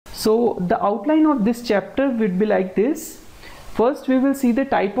So the outline of this chapter would be like this. First we will see the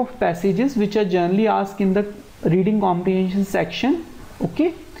type of passages which are generally asked in the reading comprehension section,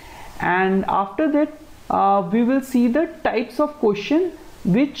 okay, and after that we will see the types of question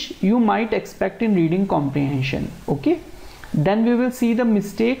which you might expect in reading comprehension, okay. Then we will see the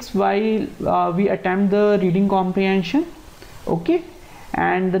mistakes while we attempt the reading comprehension, okay,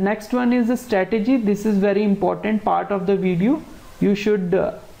 and the next one is the strategy. This is very important part of the video. You should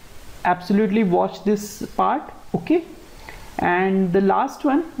absolutely watch this part, okay. And the last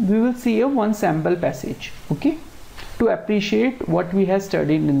one, we will see one sample passage, okay, to appreciate what we have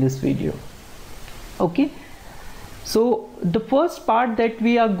studied in this video, okay. So the first part that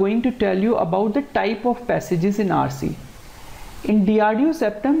we are going to tell you about the type of passages in RC. In DRDO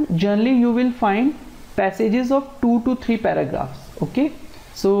septum, generally you will find passages of 2 to 3 paragraphs, okay.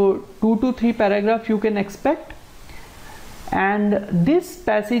 So 2 to 3 paragraphs you can expect, and these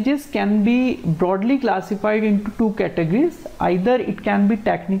passages can be broadly classified into 2 categories. Either it can be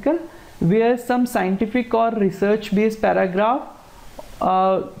technical, where some scientific or research based paragraph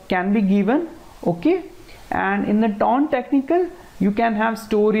can be given, okay, and in the non-technical you can have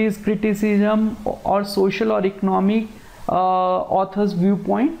stories, criticism, or social or economic author's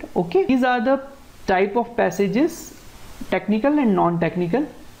viewpoint, okay. These are the type of passages, technical and non-technical,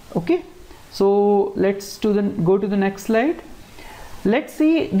 okay. So let's go to the next slide. Let's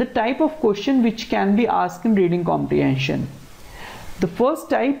see the type of question which can be asked in reading comprehension. The first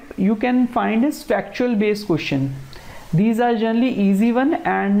type you can find is factual based question. These are generally easy one,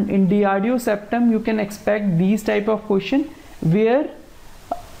 and in DRDO septum you can expect these type of question where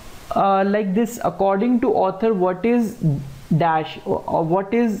like this, according to author, what is dash, or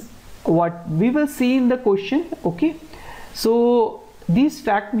what is what, we will see in the question, okay. So these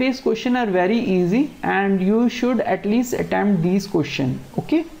fact based question are very easy and you should at least attempt these question,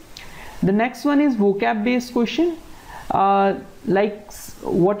 okay. The next one is vocab based question, like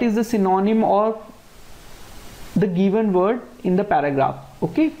what is the synonym of the given word in the paragraph,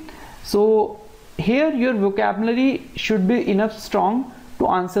 okay. So here your vocabulary should be enough strong to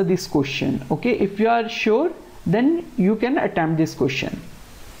answer this question, okay. If you are sure, then you can attempt this question.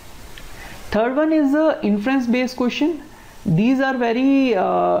 Third one is the inference based question. These are very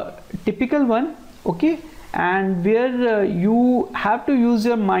typical one, okay, and where you have to use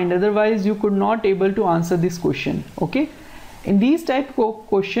your mind, otherwise you could not able to answer this question, okay. In these type of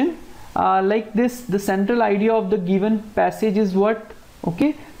question, like this, the central idea of the given passage is what,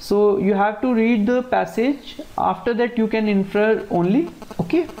 okay. So you have to read the passage, after that you can infer only,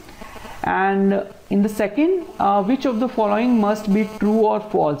 okay. And in the second, which of the following must be true or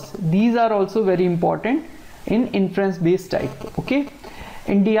false? These are also very important in inference based type, okay.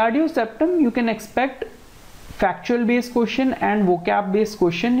 In DRDO septum you can expect factual based question and vocab based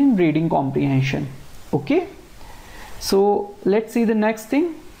question in reading comprehension, okay. So let's see the next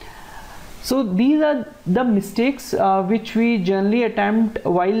thing. So these are the mistakes which we generally attempt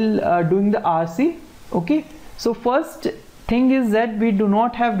while doing the RC, okay. So first thing is that we do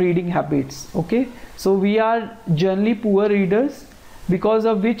not have reading habits, okay. So we are generally poor readers, because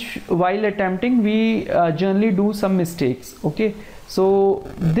of which while attempting we generally do some mistakes, okay. So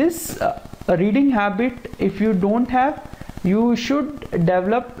this reading habit, if you don't have, you should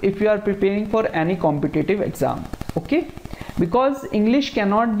develop if you are preparing for any competitive exam, okay, because English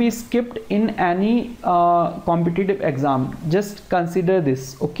cannot be skipped in any competitive exam. Just consider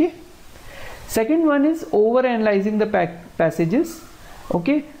this, okay. Second one is over analyzing the passages,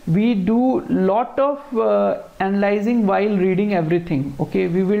 okay. We do lot of analyzing while reading everything, okay.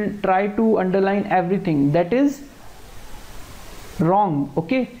 We will try to underline everything. That is wrong,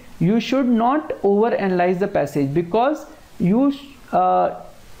 okay. You should not over analyze the passage, because you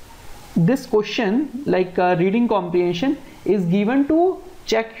this question, like reading comprehension, is given to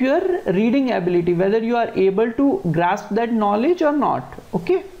check your reading ability, whether you are able to grasp that knowledge or not,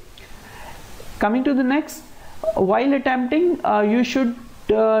 okay. Coming to the next, while attempting, you should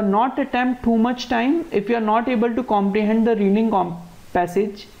not attempt too much time. If you are not able to comprehend the reading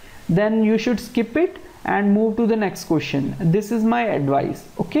passage, then you should skip it and move to the next question. This is my advice,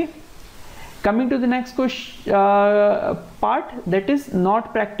 okay. Coming to the next question part, that is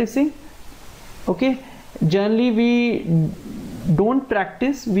not practicing, okay. Generally we don't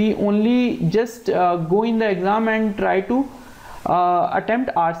practice, we only just go in the exam and try to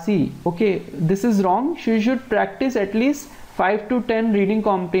attempt RC, okay. This is wrong. You should practice at least 5 to 10 reading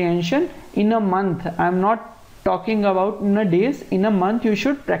comprehension in a month. I am not talking about in a days, in a month you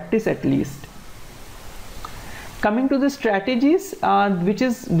should practice at least. Coming to the strategies, which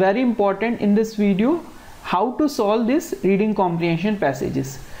is very important in this video, how to solve this reading comprehension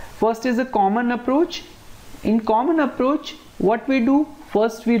passages. First is a common approach. In common approach, what we do,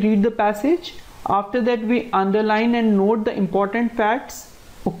 first we read the passage, after that we underline and note the important facts,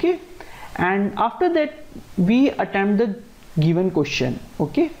 okay, and after that we attempt the given question,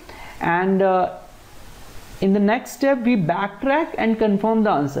 okay, and in the next step we backtrack and confirm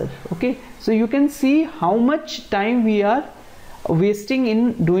the answer, okay. So you can see how much time we are wasting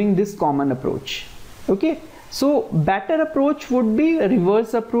in doing this common approach, okay. So better approach would be a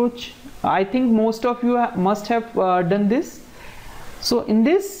reverse approach. I think most of you must have done this. So in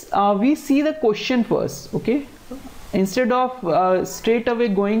this we see the question first, okay. Instead of straight away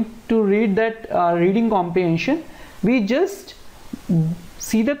going to read that reading comprehension, we just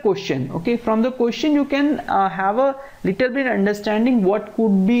see the question, okay. From the question you can have a little bit understanding what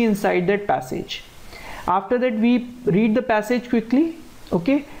could be inside that passage. After that we read the passage quickly,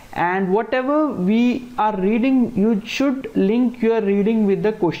 okay, and whatever we are reading, you should link your reading with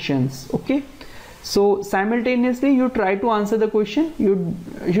the questions, okay. So simultaneously you try to answer the question.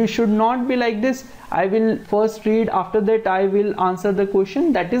 You should not be like this, I will first read, after that I will answer the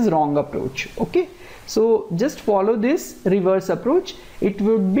question. That is wrong approach, okay. So just follow this reverse approach, it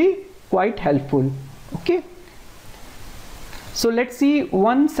would be quite helpful, okay. So let's see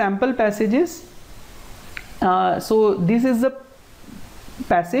one sample passages. So this is the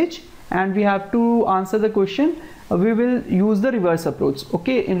passage and we have to answer the question. We will use the reverse approach,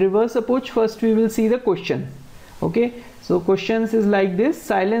 okay. In reverse approach, first we will see the question, okay. So questions is like this: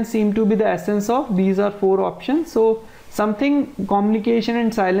 silence seem to be the essence of, these are 4 options. So something communication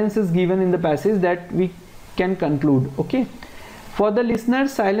and silence is given in the passage that we can conclude, okay. For the listener,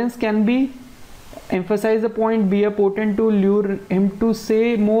 silence can be emphasize the point, be a potent tool, lure him to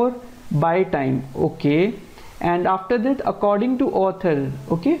say more, buy time, okay. And after that, according to author,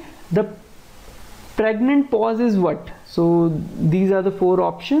 okay, the pregnant pause is what? So these are the 4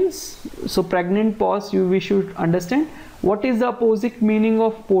 options. So pregnant pause, we should understand. What is the opposite meaning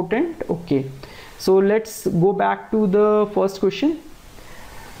of potent? Okay, so let's go back to the first question.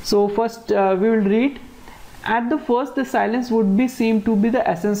 So first we will read. At the first, the silence would be seem to be the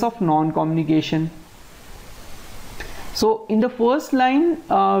essence of non-communication. So in the first line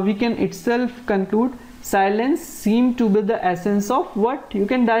we can itself conclude silence seem to be the essence of what? You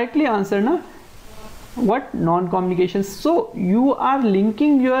can directly answer, na? What? Non-communication. So you are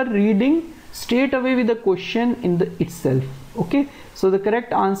linking your reading straight away with the question in the itself, okay. So the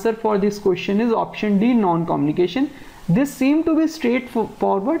correct answer for this question is option D, non-communication. This seem to be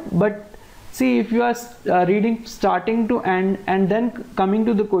straightforward, but see, if you are reading starting to end and then coming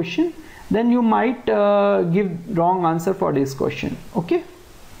to the question, then you might give wrong answer for this question, okay.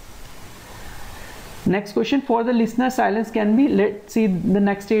 Next question: for the listener, silence can be, let's see the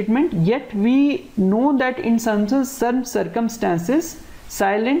next statement, yet we know that in some circumstances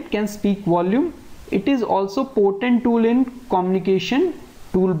silent can speak volume. It is also potent tool in communication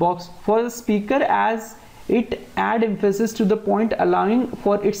toolbox for the speaker, as it add emphasis to the point, allowing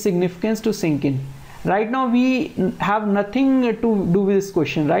for its significance to sink in. Right now we have nothing to do with this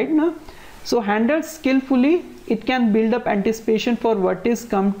question right now. So handled skillfully, it can build up anticipation for what is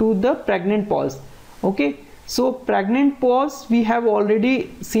come to the pregnant pause, okay. So pregnant pause we have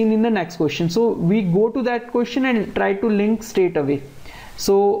already seen in the next question, so we go to that question and try to link straight away.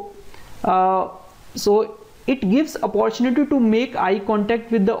 So so it gives opportunity to make eye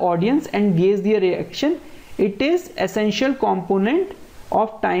contact with the audience and gauge their reaction. It is essential component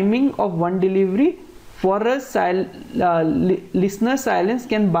of timing of one delivery. For a listener, silence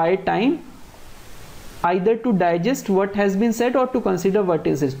can buy time either to digest what has been said or to consider what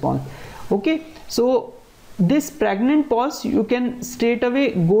is response, okay. So this pregnant pause, you can straight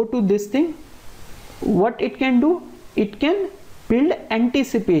away go to this thing. What it can do? It can build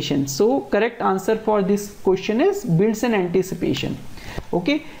anticipation. So correct answer for this question is builds an anticipation,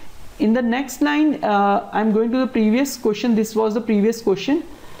 okay. In the next line I'm going to the previous question. This was the previous question.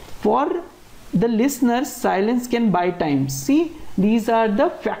 For the listeners, silence can buy time. See, these are the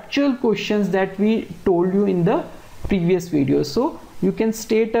factual questions that we told you in the previous video. So you can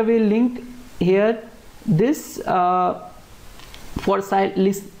straight away link here this for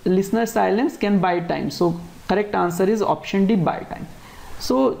listener, silence can buy time. So correct answer is option D, buy time.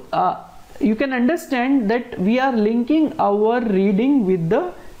 So you can understand that we are linking our reading with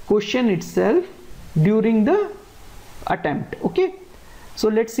the question itself during the attempt, okay. So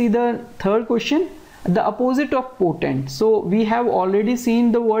let's see the third question, the opposite of potent. So we have already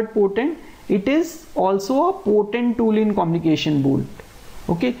seen the word potent. It is also a potent tool in communication bool,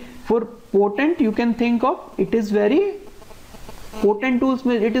 okay. For potent, you can think of it is very potent tools,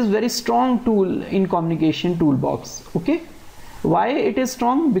 it is very strong tool in communication toolbox, okay. Why it is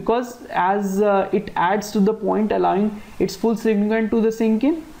strong? Because as it adds to the point, allowing its full significance to the sink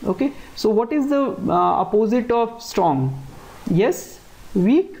in. Okay, so what is the opposite of strong? Yes,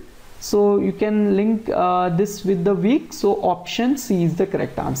 weak. So you can link this with the weak. So option C is the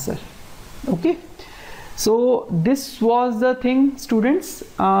correct answer. Okay, so this was the thing, students.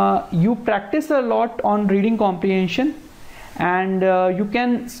 You practice a lot on reading comprehension, and you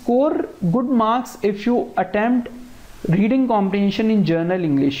can score good marks if you attempt reading comprehension in journal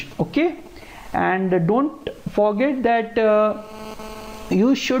English. Okay, and don't forget that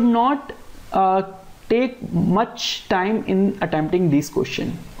you should not take much time in attempting this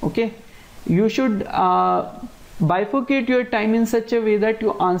question. Okay, you should bifurcate your time in such a way that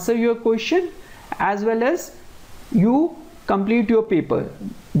you answer your question as well as you complete your paper.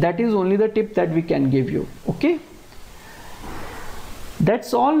 That is only the tip that we can give you. Okay,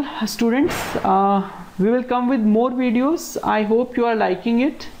 that's all, students. We will come with more videos. I hope you are liking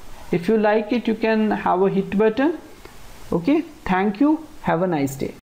it. If you like it, you can have a hit button. Okay, thank you. Have a nice day.